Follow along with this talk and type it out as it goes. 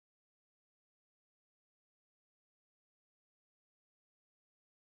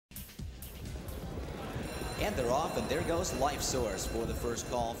And they're off, and there goes Life Source for the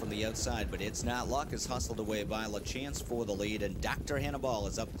first call from the outside, but It's Not Luck is hustled away by LaChance for the lead, and Dr. Hannibal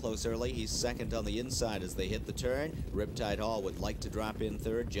is up close early. He's second on the inside as they hit the turn. Riptide Hall would like to drop in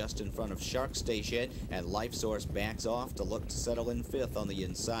third, just in front of Shark Station, and Life Source backs off to look to settle in fifth on the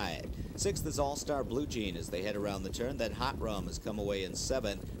inside. Sixth is ALLSTAR Blue Jean as they head around the turn. Then Hot Rum has come away in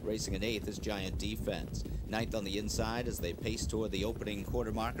seventh. Racing in eighth is Giant Defense. Ninth on the inside as they pace toward the opening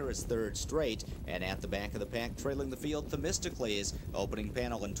quarter marker is Third Straight, and at the back of the pack, trailing the field, Themistocles, opening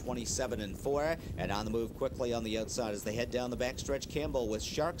panel in 27 and 4, and on the move quickly on the outside as they head down the backstretch, Campbell with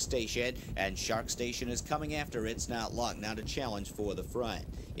Shark Station, and Shark Station is coming after It's Not Luck, now to challenge for the front.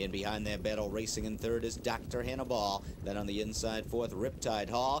 In behind that battle, racing in third is Dr. Hannibal. Then on the inside, fourth, Riptide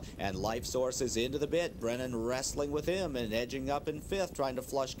Hall, and Life Source is into the bit. Brennan wrestling with him and edging up in fifth, trying to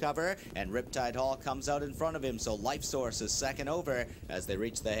flush cover, and Riptide Hall comes out in front of him, so Life Source is second over as they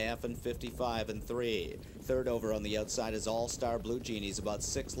reach the half in 55 and 3. Third over on the outside is ALLSTAR Blue Jean. He's about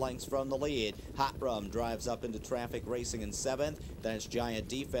 6 lengths from the lead. Hot Rum drives up into traffic, racing in seventh. Then it's Giant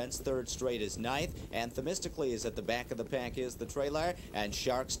Defense. Third Straight is ninth, and Themistocles at the back of the pack is the trailer, and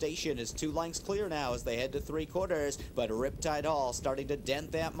Shark Station is 2 lengths clear now as they head to 3/4, but Riptide Hall starting to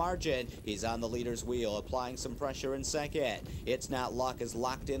dent that margin. He's on the leader's wheel, applying some pressure in second. It's Not Luck is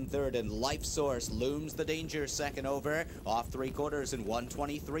locked in third, and Life Source looms the danger second over, off 3/4 in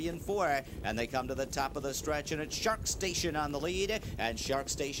 1:23 and 4, and they come to the top of the stretch, and it's Shark Station on the lead, and Shark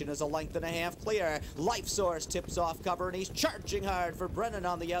Station is 1.5 lengths clear. Life Source tips off cover, and he's charging hard for Brennan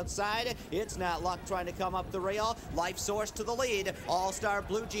on the outside. It's Not Luck trying to come up the rail. Life Source to the lead. ALLSTAR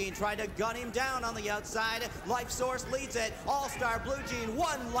Blue Jean trying to gun him down on the outside. Life Source leads it. ALLSTAR Blue Jean,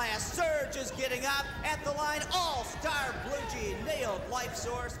 one last surge, is getting up at the line. ALLSTAR Blue Jean nailed Life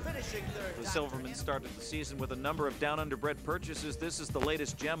Source, finishing third. The Silverman started the season with a number of down-under-bred purchases. This is the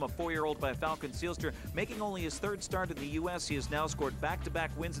latest gem, a 4-year-old by Falcon Sealster. Making only his third start in the U.S., he has now scored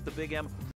back-to-back wins at the Big M.